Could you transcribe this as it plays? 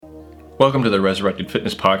Welcome to the Resurrected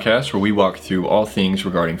Fitness Podcast, where we walk through all things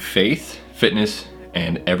regarding faith, fitness,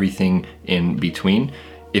 and everything in between.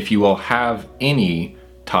 If you all have any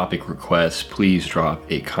topic requests, please drop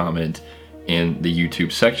a comment in the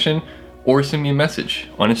YouTube section or send me a message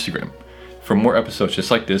on Instagram. For more episodes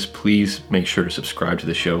just like this, please make sure to subscribe to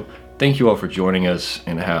the show. Thank you all for joining us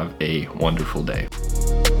and have a wonderful day.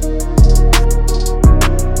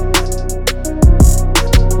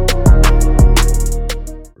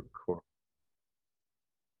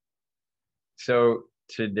 So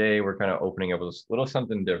today we're kind of opening up a little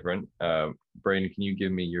something different. Braden, can you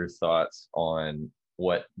give me your thoughts on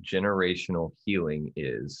what generational healing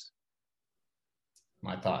is?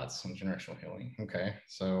 My thoughts on generational healing. Okay.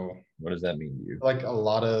 So what does that mean to you? Like a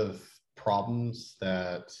lot of problems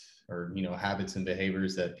that, or, habits and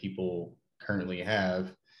behaviors that people currently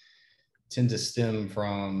have tend to stem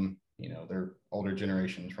from, their older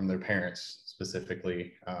generations, from their parents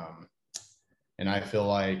specifically. And I feel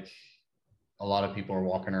like a lot of people are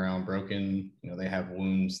walking around broken. They have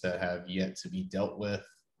wounds that have yet to be dealt with.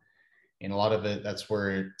 And a lot of it, that's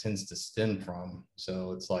where it tends to stem from.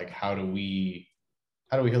 So it's like, how do we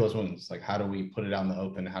heal those wounds? Like, how do we put it out in the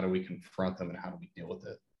open? How do we confront them, and how do we deal with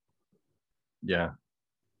it? Yeah.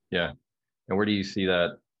 And where do you see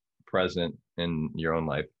that present in your own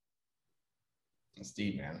life? It's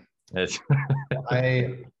deep, man. It's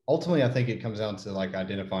I think it comes down to like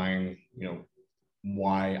identifying,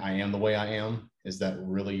 why I am the way I am. Is that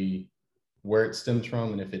really where it stems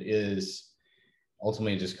from? And if it is,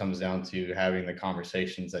 ultimately it just comes down to having the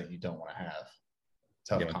conversations that you don't want to have.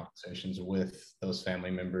 Tough conversations with those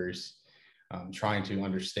family members, trying to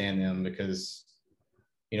understand them, because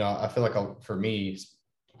I feel like for me,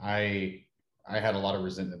 I had a lot of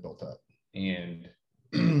resentment built up, and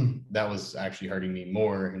that was actually hurting me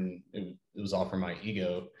more, and it was all from my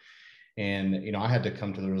ego. And I had to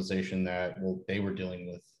come to the realization that, well, they were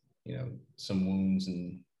dealing with some wounds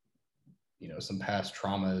and some past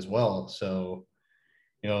trauma as well. So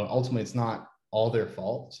ultimately it's not all their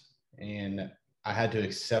fault, and I had to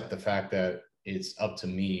accept the fact that it's up to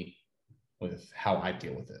me with how I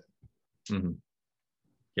deal with it. Mm-hmm.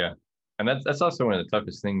 Yeah. And that's also one of the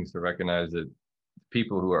toughest things to recognize, that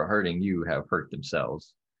people who are hurting you have hurt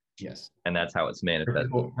themselves. Yes. And that's how it's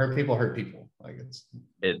manifested. Hurt people. Like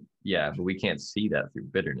but we can't see that through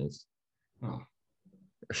bitterness. Oh.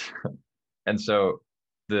 And so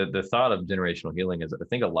the thought of generational healing is, I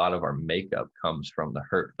think a lot of our makeup comes from the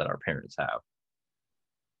hurt that our parents have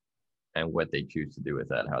and what they choose to do with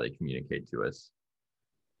that, how they communicate to us.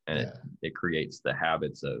 And it creates the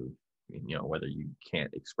habits of, whether you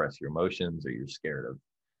can't express your emotions or you're scared of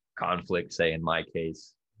conflict, say in my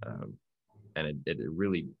case, and it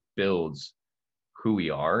really builds who we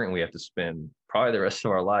are, and we have to spend probably the rest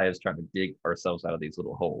of our lives trying to dig ourselves out of these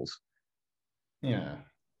little holes.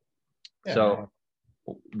 So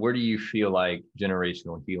where do you feel like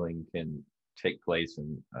generational healing can take place,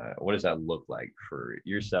 and what does that look like for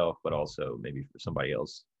yourself, but also maybe for somebody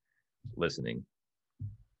else listening?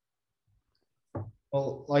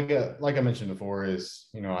 Well, like I mentioned before, is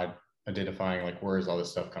identifying like, where is all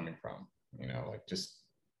this stuff coming from? Like just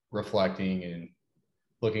reflecting and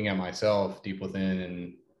looking at myself deep within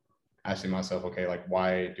and asking myself, okay, like,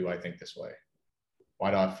 why do I think this way?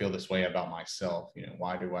 Why do I feel this way about myself?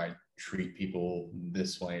 Why do I treat people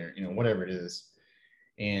this way, or whatever it is,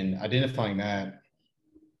 and identifying that,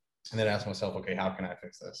 and then ask myself, okay, how can I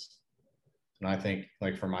fix this? And I think,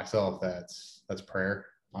 like, for myself, that's prayer.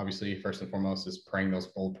 Obviously, first and foremost is praying those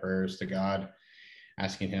bold prayers to God,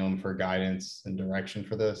 asking him for guidance and direction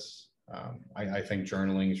for this. I think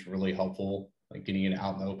journaling is really helpful, like getting it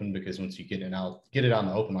out in the open, because once you get it out in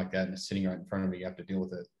the open like that, and it's sitting right in front of you, you have to deal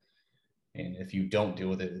with it. And if you don't deal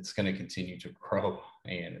with it, it's going to continue to grow.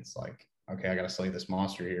 And it's like, okay, I got to slay this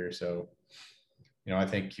monster here. So, I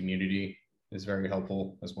think community is very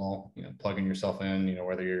helpful as well. Plugging yourself in,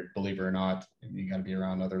 whether you're a believer or not, you got to be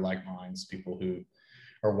around other like minds, people who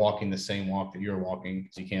are walking the same walk that you're walking,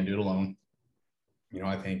 because you can't do it alone.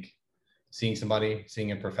 I think seeing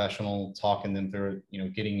a professional, talking them through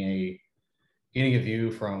it, getting a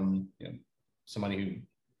view from, somebody who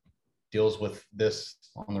deals with this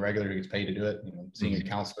on the regular, who gets paid to do it, seeing a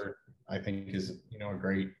counselor, I think is, a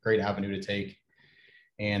great avenue to take.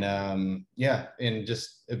 And and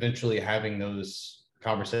just eventually having those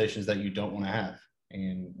conversations that you don't want to have.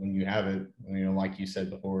 And when you have it, like you said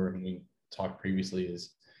before, and we talked previously,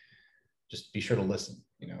 is just be sure to listen,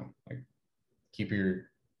 like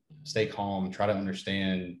stay calm, try to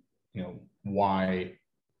understand, why,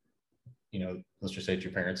 let's just say it's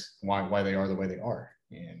your parents, why they are the way they are.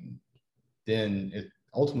 And then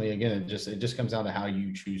ultimately, again, it just comes down to how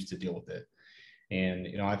you choose to deal with it.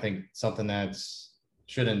 And I think something that's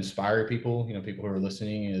should inspire people, people who are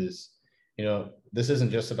listening, is this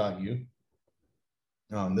isn't just about you.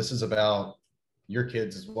 This is about your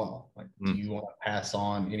kids as well. Like, do Mm. you want to pass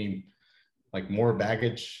on any like more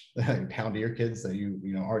baggage down to your kids that you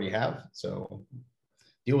already have? So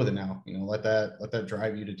deal with it now. Let that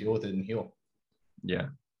drive you to deal with it and heal. Yeah.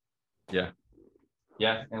 Yeah.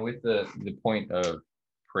 Yeah. And with the point of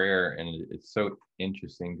prayer, and it's so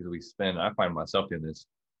interesting because I find myself doing this,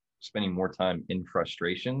 spending more time in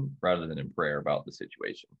frustration rather than in prayer about the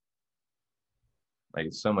situation. Like,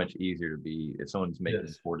 it's so much easier to be if someone's making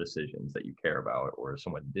Yes, poor decisions that you care about, or if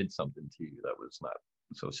someone did something to you that was not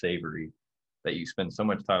so savory, that you spend so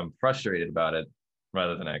much time frustrated about it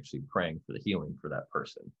rather than actually praying for the healing for that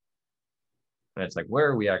person. And it's like, where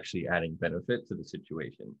are we actually adding benefit to the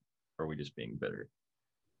situation? Or are we just being bitter?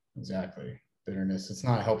 exactly. Bitterness. It's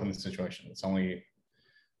not helping the situation. It's only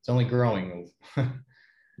growing. You're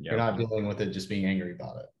Yeah. not dealing with it just being angry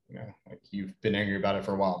about it. Like you've been angry about it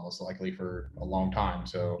for a while, most likely for a long time.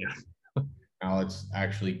 So Yeah. now let's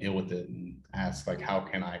actually deal with it and ask, like, how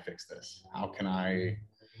can I fix this? How can I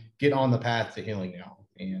get on the path to healing now?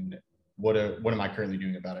 And what am I currently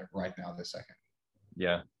doing about it right now, this second?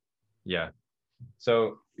 Yeah. Yeah.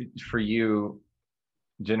 So for you,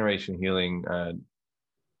 generation healing,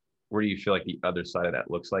 where do you feel like the other side of that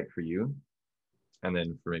looks like for you? And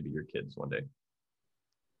then for maybe your kids one day.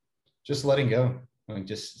 Just letting go, like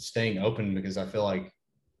just staying open, because I feel like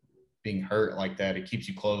being hurt like that, it keeps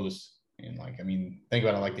you closed. And like, I mean, think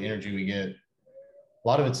about it, like the energy we get. A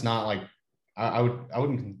lot of it's not like I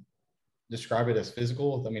wouldn't describe it as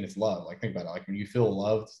physical. I mean, it's love. Like, think about it. Like when you feel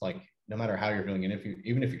loved, like no matter how you're feeling, and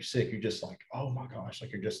even if you're sick, you're just like, oh my gosh,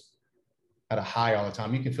 like you're just at a high all the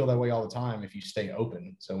time. You can feel that way all the time if you stay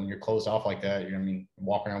open. So when you're closed off like that, I mean,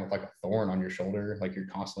 walking around with like a thorn on your shoulder, like you're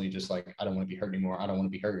constantly just like, I don't want to be hurt anymore. I don't want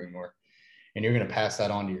to be hurt anymore. And you're going to pass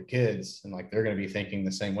that on to your kids, and like they're going to be thinking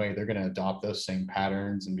the same way. They're going to adopt those same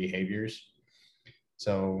patterns and behaviors.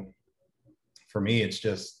 So for me, it's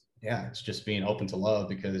just being open to love,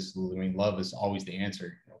 because I mean, love is always the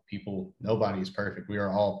answer. People, nobody is perfect. We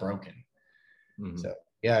are all broken. Mm-hmm. So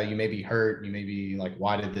yeah, you may be hurt. You may be like,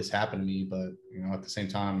 why did this happen to me? But at the same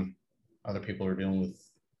time, other people are dealing with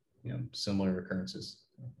similar occurrences.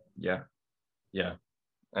 Yeah. Yeah.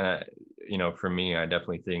 Uh, for me, I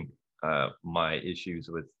definitely think my issues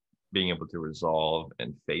with being able to resolve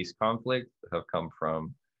and face conflict have come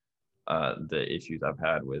from the issues I've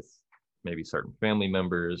had with maybe certain family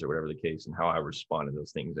members or whatever the case, and how I responded to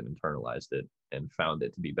those things and internalized it and found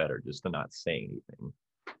it to be better just to not say anything.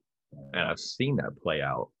 And I've seen that play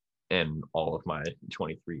out in all of my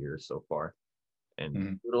 23 years so far. And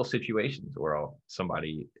Mm-hmm. little situations where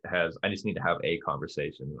I just need to have a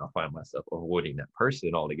conversation, and I'll find myself avoiding that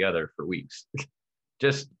person altogether for weeks,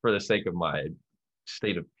 just for the sake of my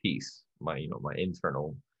state of peace, my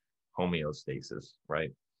internal homeostasis,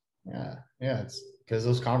 right? Yeah, it's because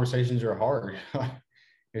those conversations are hard.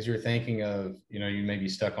 Because you're thinking of, you may be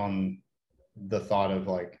stuck on the thought of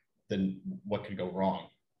like, then what could go wrong,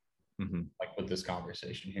 Mm-hmm. like with this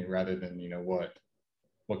conversation here, rather than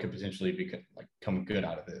what could potentially be like come good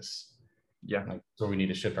out of this. Yeah, Like, so we need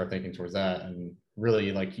to shift our thinking towards that, and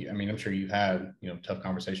really, like, I mean, I'm sure you've had tough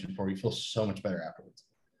conversations before. You feel so much better afterwards.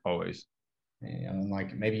 always. And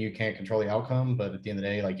like, maybe you can't control the outcome, but at the end of the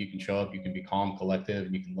day, like, you can show up, you can be calm, collective,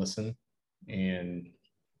 and you can listen, and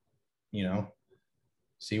you know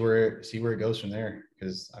see where it goes from there.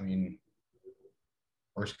 Because I mean,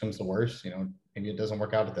 worst comes to worst, maybe it doesn't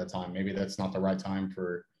work out at that time. Maybe that's not the right time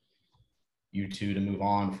for you two to move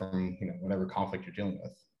on from whatever conflict you're dealing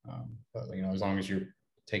with. But as long as you're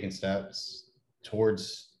taking steps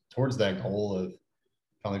towards that goal of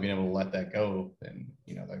finally being able to let that go, then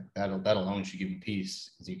that alone should give you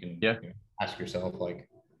peace, because you can Yeah, ask yourself, like,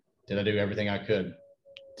 did I do everything I could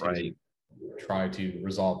to right. try to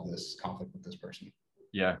resolve this conflict with this person?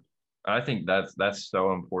 Yeah, I think that's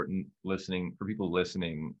so important. Listening for people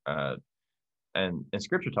listening, and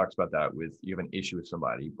Scripture talks about that. With you have an issue with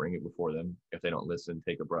somebody, bring it before them. If they don't listen,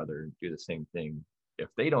 take a brother, do the same thing. If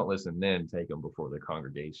they don't listen, then take them before the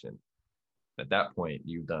congregation. At that point,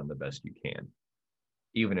 you've done the best you can,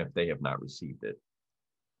 even if they have not received it.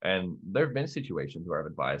 And there have been situations where I've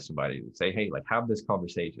advised somebody to say, hey, like, have this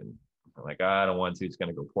conversation. I'm like, I don't want to, it's going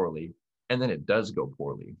to go poorly. And then it does go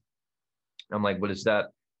poorly. I'm like, but does that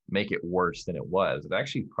make it worse than it was? It's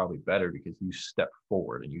actually probably better because you stepped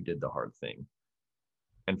forward and you did the hard thing.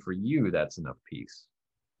 And for you, that's enough peace.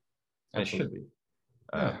 And it should Absolutely. be.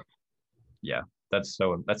 Uh, Yeah. yeah, that's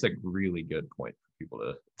a really good point for people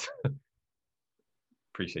to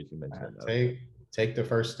Appreciate you mentioning that. Take the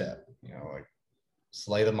first step, like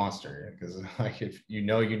slay the monster, because like if you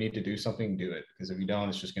know you need to do something, do it, because if you don't,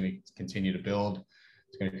 it's just going to continue to build,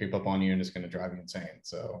 it's going to creep up on you, and it's going to drive you insane.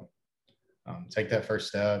 So take that first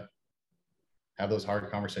step, have those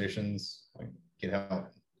hard conversations, like get help.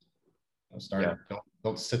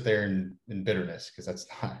 Don't sit there in bitterness, because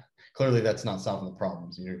that's not solving the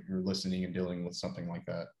problems. You're listening and dealing with something like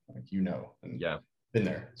that, like and been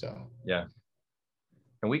there. So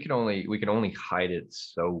and we can only hide it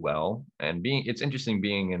so well. And it's interesting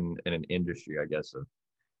being in an industry, I guess, of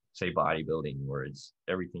say bodybuilding, where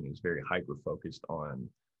everything is very hyper focused on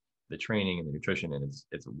the training and the nutrition, and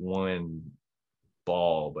it's one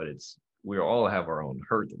ball, but we all have our own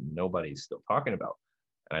hurt that nobody's still talking about.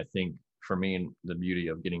 And I think for me, the beauty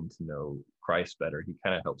of getting to know Christ better, he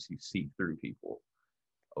kind of helps you see through people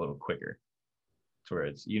a little quicker, to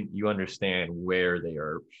where you understand where they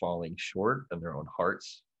are falling short in their own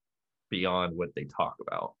hearts beyond what they talk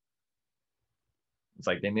about. It's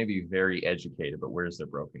like they may be very educated, but where's their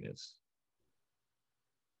brokenness?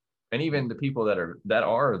 And even the people that are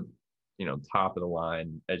top of the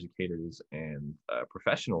line educators and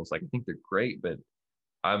professionals, like I think they're great, but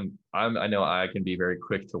I know I can be very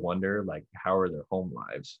quick to wonder, like, how are their home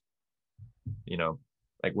lives?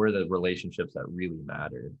 Like, where are the relationships that really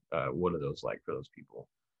matter? What are those like for those people?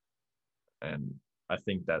 And I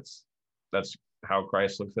think that's how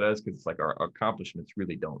Christ looks at us, because it's like our accomplishments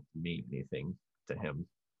really don't mean anything to him.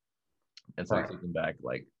 And so he's looking back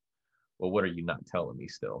like, well, what are you not telling me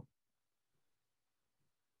still?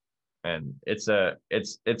 And it's a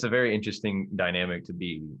very interesting dynamic to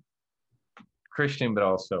be Christian, but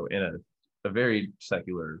also in a very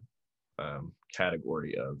secular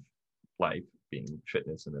category of life, being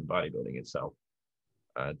fitness and then bodybuilding itself,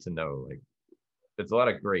 to know like there's a lot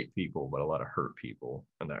of great people, but a lot of hurt people,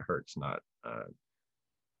 and that hurt's not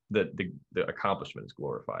the accomplishment is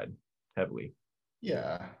glorified heavily.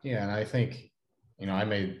 Yeah, and I think I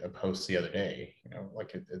made a post the other day.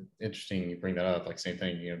 Like interesting you bring that up. Like same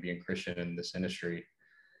thing. Being Christian in this industry,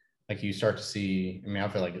 like you start to see. I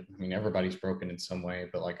feel like everybody's broken in some way,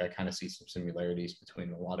 but like I kind of see some similarities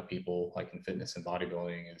between a lot of people, like in fitness and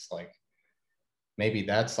bodybuilding. It's like maybe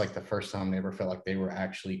that's like the first time they ever felt like they were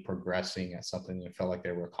actually progressing at something and felt like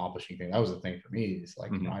they were accomplishing things. That was the thing for me. It's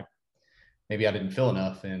like maybe I didn't feel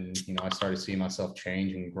enough, and I started seeing myself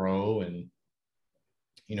change and grow and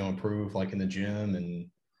improve, like in the gym and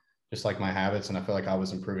just like my habits. And I feel like I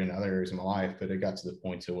was improving in other areas of my life, but it got to the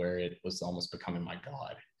point to where it was almost becoming my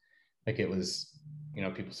God. Like it was,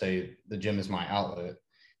 people say the gym is my outlet.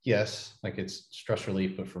 Yes, like it's stress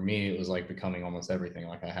relief, but for me, it was like becoming almost everything.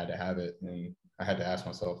 Like I had to have it, and I had to ask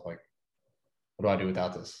myself, like, what do I do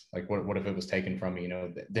without this? Like, what if it was taken from me?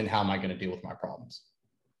 Then how am I going to deal with my problems?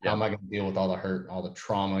 How am I going to deal with all the hurt, all the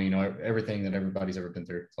trauma, everything that everybody's ever been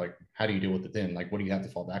through? It's like, how do you deal with it then? Like, what do you have to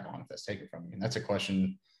fall back on if that's taken from you? And that's a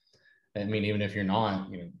question. Even if you're not,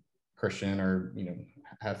 Christian or,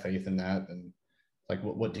 have faith in that, then like,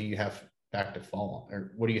 what do you have back to fall on?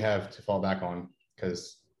 Or what do you have to fall back on?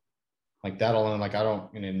 Because like that alone, like I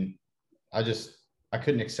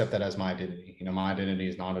couldn't accept that as my identity. My identity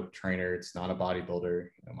is not a trainer. It's not a bodybuilder.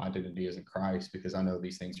 My identity is in Christ, because I know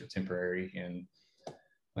these things are temporary, and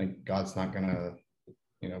like God's not gonna,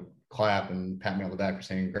 clap and pat me on the back for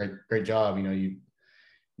saying great job.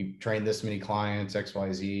 You trained this many clients,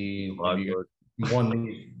 XYZ. You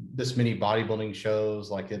won this many bodybuilding shows.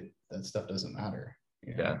 Like that stuff doesn't matter.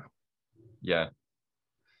 Yeah.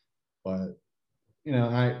 But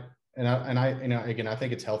I again, I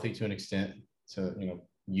think it's healthy to an extent to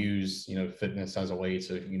use fitness as a way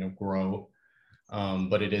to grow.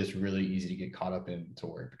 But it is really easy to get caught up into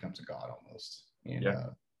where it becomes a god almost. And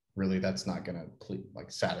really that's not going to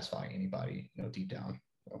like satisfy anybody, deep down.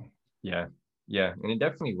 So. Yeah. And it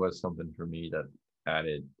definitely was something for me that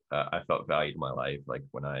added, I felt value to my life. Like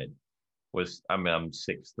when I'm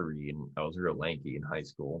 6'3" and I was real lanky in high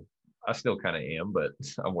school. I still kind of am, but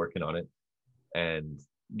I'm working on it. And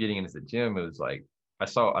getting into the gym, it was like, I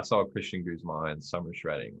saw Christian Guzman summer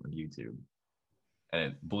shredding on YouTube, and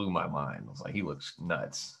it blew my mind. I was like, he looks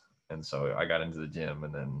nuts. And so I got into the gym,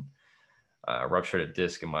 and then ruptured a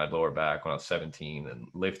disc in my lower back when I was 17, and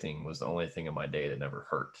lifting was the only thing in my day that never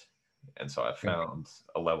hurt. And so I found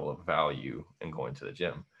a level of value in going to the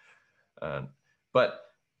gym. But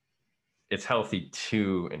it's healthy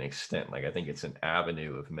to an extent. Like I think it's an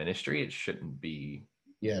avenue of ministry. It shouldn't be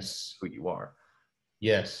who you are.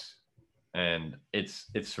 Yes. And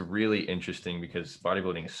it's really interesting because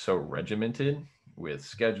bodybuilding is so regimented with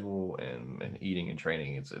schedule and eating and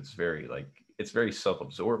training. It's very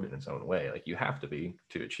self-absorbed in its own way. Like you have to be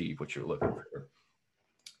to achieve what you're looking for.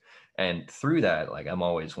 And through that, like I'm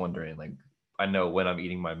always wondering, like I know when I'm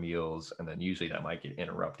eating my meals, and then usually that might get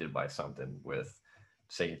interrupted by something with,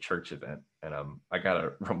 say, a church event, and I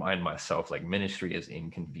gotta remind myself like ministry is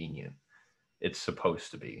inconvenient. It's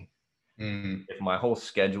supposed to be. Mm, If my whole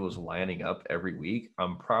schedule is lining up every week,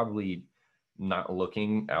 I'm probably not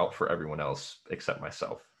looking out for everyone else except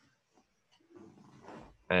myself.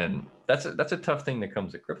 And that's a tough thing that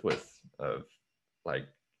comes to grip with, of like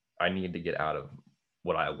I need to get out of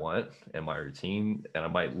what I want and my routine, and I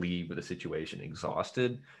might leave the situation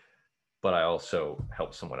exhausted, but I also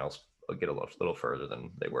help someone else get a little further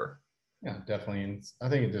than they were. yeah, definitely. And I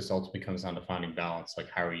think it just ultimately comes down to finding balance. Like,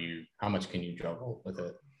 how much can you juggle with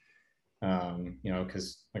it?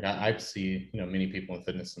 Because like I see, many people in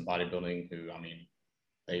fitness and bodybuilding who, I mean,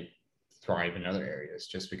 they thrive in other areas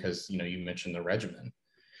just because, you mentioned the regimen,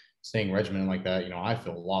 staying regimen like that. I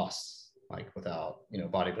feel lost like without,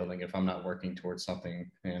 bodybuilding if I'm not working towards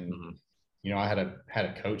something. And, Mm-hmm. I had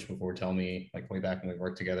a coach before tell me like way back when we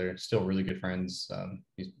worked together, still really good friends.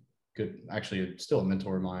 He's good, actually still a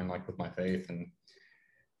mentor of mine, like with my faith. And,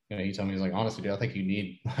 he told me, he's like, honestly, dude, I think you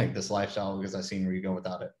need like this lifestyle because I've seen where you go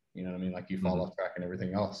without it. You know what I mean? Like you fall Mm-hmm. off track and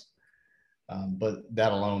everything else. But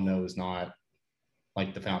that alone, though, is not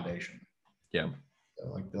like the foundation. Yeah.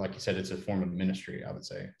 So, like you said, it's a form of ministry, I would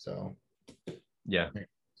say. So Yeah. it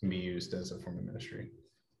can be used as a form of ministry.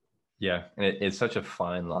 Yeah. And it's such a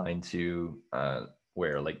fine line to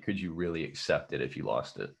where like could you really accept it if you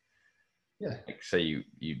lost it? Yeah. Like say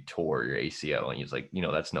you tore your ACL and he's like,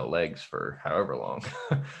 that's no legs for however long.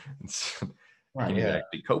 Right. Can you Yeah.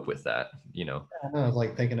 actually cope with that? I was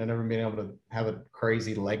like thinking of never being able to have a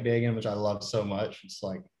crazy leg day again, which I love so much. It's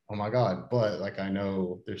like, oh my God. But like, I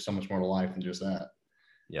know there's so much more to life than just that.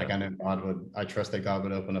 Yeah. Like I know I trust that God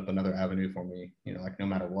would open up another avenue for me, like no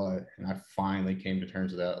matter what. And I finally came to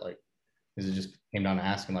terms with that. Like, is it just came down to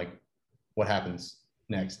asking like, what happens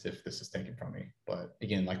next if this is taken from me? But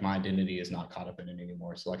again, like my identity is not caught up in it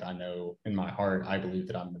anymore. So like I know in my heart, I believe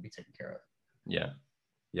that I'm going to be taken care of. Yeah.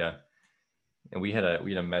 Yeah. And we had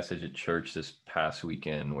a message at church this past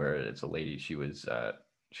weekend where it's a lady, she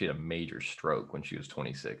had a major stroke when she was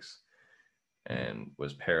 26 and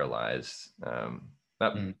was paralyzed, not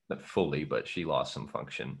Mm-hmm. not fully, but she lost some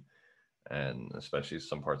function, and especially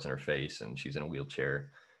some parts in her face, and she's in a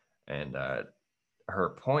wheelchair. And her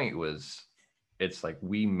point was, it's like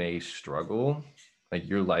we may struggle, like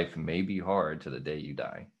your life may be hard to the day you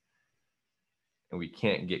die, and we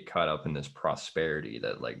can't get caught up in this prosperity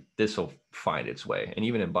that like this will find its way. And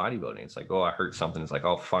even in bodybuilding, it's like, oh, I hurt something, it's like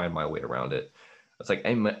I'll find my way around it. It's like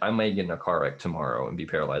I may get in a car wreck tomorrow and be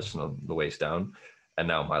paralyzed from the waist down, and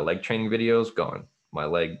now my leg training videos gone, my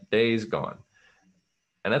leg days gone.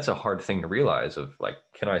 And that's a hard thing to realize, of like,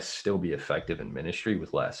 can I still be effective in ministry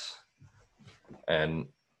with less? And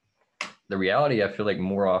the reality, I feel like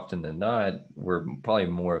more often than not, we're probably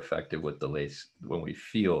more effective with the least when we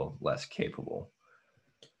feel less capable.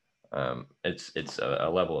 It's a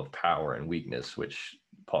level of power and weakness, which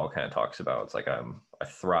Paul kind of talks about. It's like I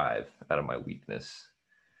thrive out of my weakness,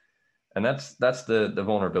 and that's the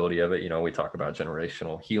vulnerability of it. We talk about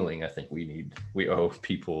generational healing. I think we owe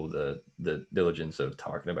people the diligence of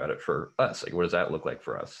talking about it for us. Like, what does that look like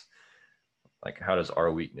for us? Like, how does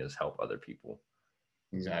our weakness help other people?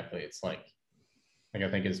 Exactly. It's like I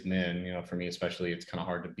think as men, for me especially, it's kind of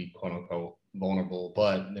hard to be quote unquote vulnerable.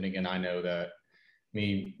 But then again, I know that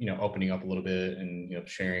me, opening up a little bit and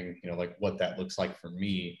sharing, like what that looks like for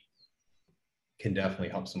me can definitely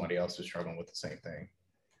help somebody else who's struggling with the same thing.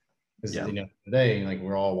 Because Yeah, today, like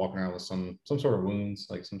we're all walking around with some sort of wounds,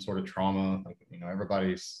 like some sort of trauma. Like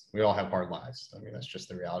we all have hard lives. I mean, that's just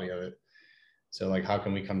the reality of it. So like, how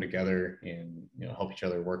can we come together and help each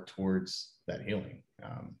other work towards that healing?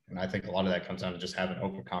 And I think a lot of that comes down to just having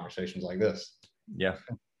open conversations like this. yeah,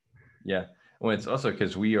 yeah. Well, it's also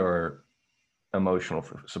because we are emotional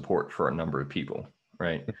support for a number of people,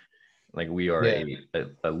 right? Like we are Yeah,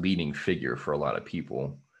 a leading figure for a lot of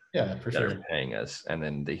people yeah, for that are sure. paying us, and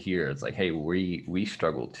then to hear it's like, hey, we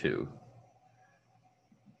struggle too,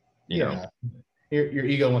 you know. Yeah, your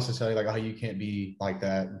ego wants to tell you like, oh, you can't be like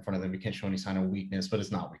that in front of them. You can't show any sign of weakness, but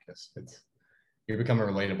it's not weakness. It's you're becoming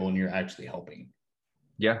relatable and you're actually helping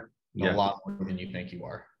Yeah, a yeah. lot more than you think you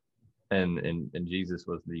are. And Jesus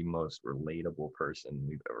was the most relatable person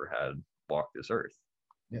we've ever had walk this earth.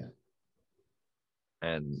 Yeah,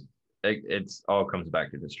 And it's all comes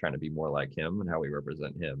back to just trying to be more like him and how we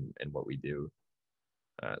represent him and what we do.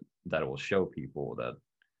 That will show people that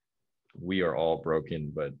we are all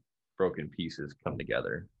broken, but broken pieces come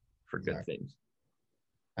together for good exactly. things.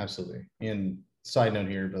 Absolutely. And side note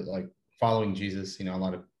here, but like following Jesus,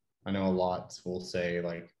 I know a lot will say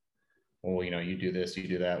like, well, you do this, you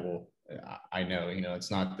do that. Well, I know,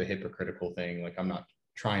 it's not the hypocritical thing. Like, I'm not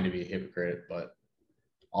trying to be a hypocrite, but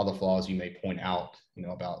all the flaws you may point out,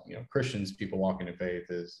 about, Christians, people walking in faith,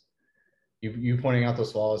 is you pointing out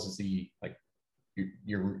those flaws is the, like,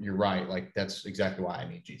 you're right. Like, that's exactly why I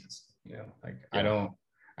need Jesus. Like, Yeah.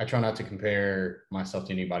 I try not to compare myself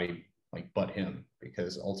to anybody, like, but him,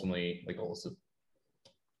 because ultimately the goal is to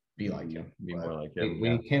be like him. Be more But like we, him.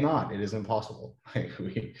 Yeah. we cannot. It is impossible. Like,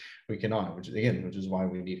 we cannot. Which is why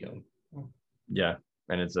we need him. Yeah.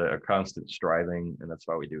 And it's a constant striving, and that's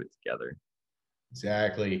why we do it together.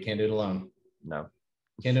 Exactly. You can't do it alone. No.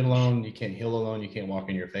 You can't do it alone. You can't heal alone. You can't walk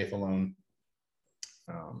in your faith alone.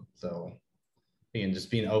 So again,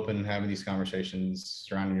 just being open, having these conversations,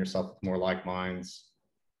 surrounding yourself with more like minds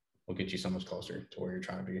will get you so much closer to where you're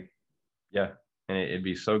trying to be. Yeah. And it'd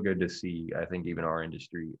be so good to see, I think, even our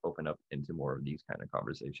industry open up into more of these kind of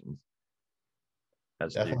conversations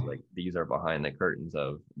as to, Definitely. like, these are behind the curtains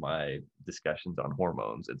of my discussions on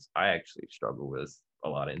hormones. I actually struggle with a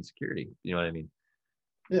lot of insecurity. You know what I mean?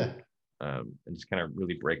 Yeah. And just kind of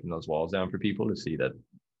really breaking those walls down for people to see that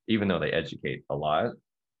even though they educate a lot,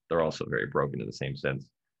 they're also very broken in the same sense.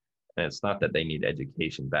 And it's not that they need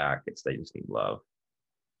education back, it's they just need love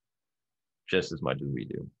just as much as we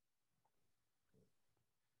do.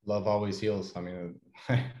 Love always heals. I mean,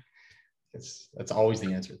 that's always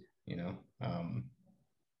the answer, you know.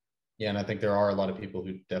 Yeah, and I think there are a lot of people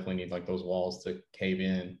who definitely need, like, those walls to cave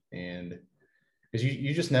in, and because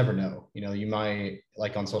you just never know. You might,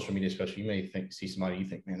 like, on social media especially, you may see somebody, you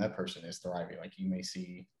think, man, that person is thriving. Like, you may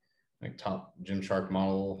see, like, top Gymshark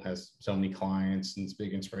model has so many clients and it's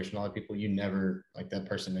big inspiration to a lot of people. You never, like, that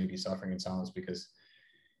person may be suffering in silence because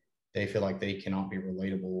they feel like they cannot be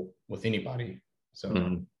relatable with anybody. So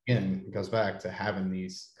Mm-hmm. again, it goes back to having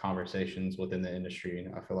these conversations within the industry,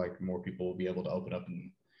 and I feel like more people will be able to open up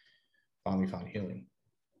and finally find healing.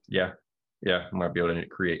 Yeah. Yeah. We might be able to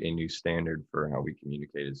create a new standard for how we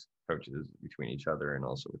communicate as coaches between each other and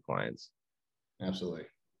also with clients. Absolutely.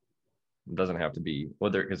 It doesn't have to be,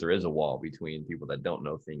 well, there is a wall between people that don't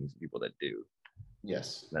know things and people that do.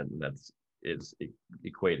 Yes. That's is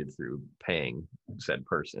equated through paying said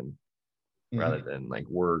person rather Mm-hmm. than, like,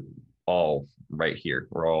 we're all right here.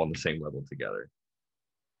 We're all on the same level together.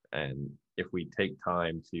 And if we take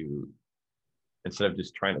time to, instead of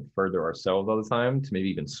just trying to further ourselves all the time, to maybe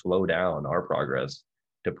even slow down our progress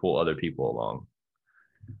to pull other people along.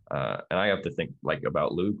 And I have to think, like,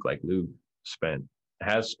 about Luke. Like, Luke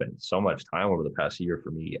has spent so much time over the past year for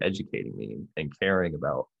me, educating me and caring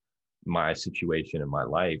about my situation in my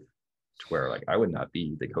life, to where, like, I would not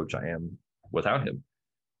be the coach I am without him,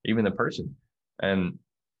 even the person. And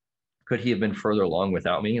could he have been further along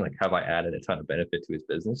without me? Like, have I added a ton of benefit to his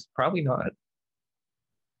business? Probably not.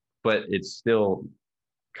 But it's still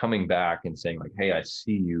coming back and saying, like, hey, I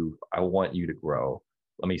see you. I want you to grow.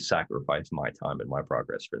 Let me sacrifice my time and my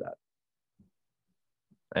progress for that.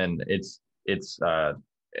 And it's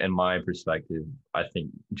in my perspective, I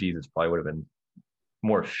think Jesus probably would have been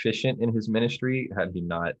more efficient in his ministry had he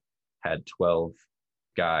not had 12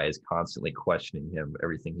 guys constantly questioning him,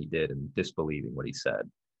 everything he did, and disbelieving what he said,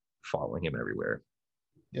 following him everywhere.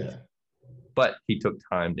 Yeah. But he took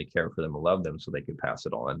time to care for them and love them so they could pass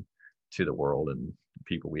it on to the world and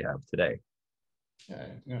people we have today.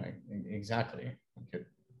 Yeah, exactly.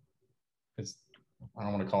 It's, I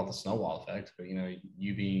don't want to call it the snowball effect, but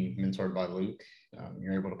you being mentored by Luke,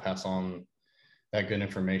 you're able to pass on that good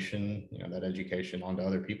information, that education onto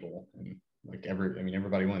other people, and, like,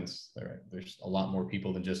 everybody wins. There's a lot more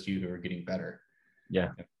people than just you who are getting better. Yeah.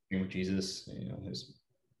 With Jesus, his,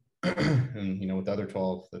 and with the other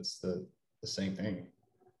 12, that's the same thing.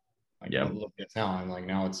 Like, Yeah. look at now, I'm like,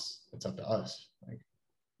 now it's up to us. Like,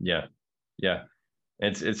 Yeah. Yeah.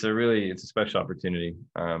 It's a special opportunity.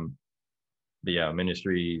 But yeah,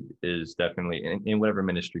 ministry is definitely in whatever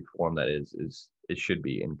ministry form that is it should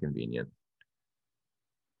be inconvenient.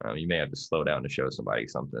 You may have to slow down to show somebody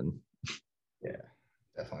something. yeah,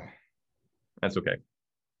 definitely. That's okay.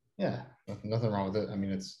 Yeah, nothing wrong with it. I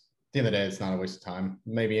mean, it's at the end of the day, it's not a waste of time.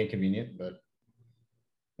 It may be inconvenient, but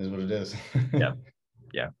it is what it is. Yeah.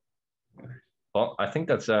 Yeah. Well, I think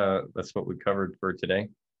that's what we covered for today.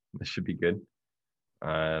 This should be good.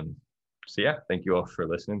 Um, so yeah, thank you all for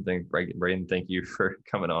listening. Braden, thank you for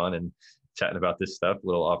coming on and chatting about this stuff. A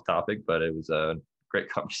little off topic, but it was a great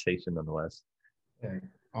conversation nonetheless. Yeah,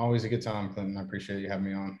 always a good time, Clinton. I appreciate you having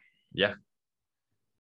me on. Yeah,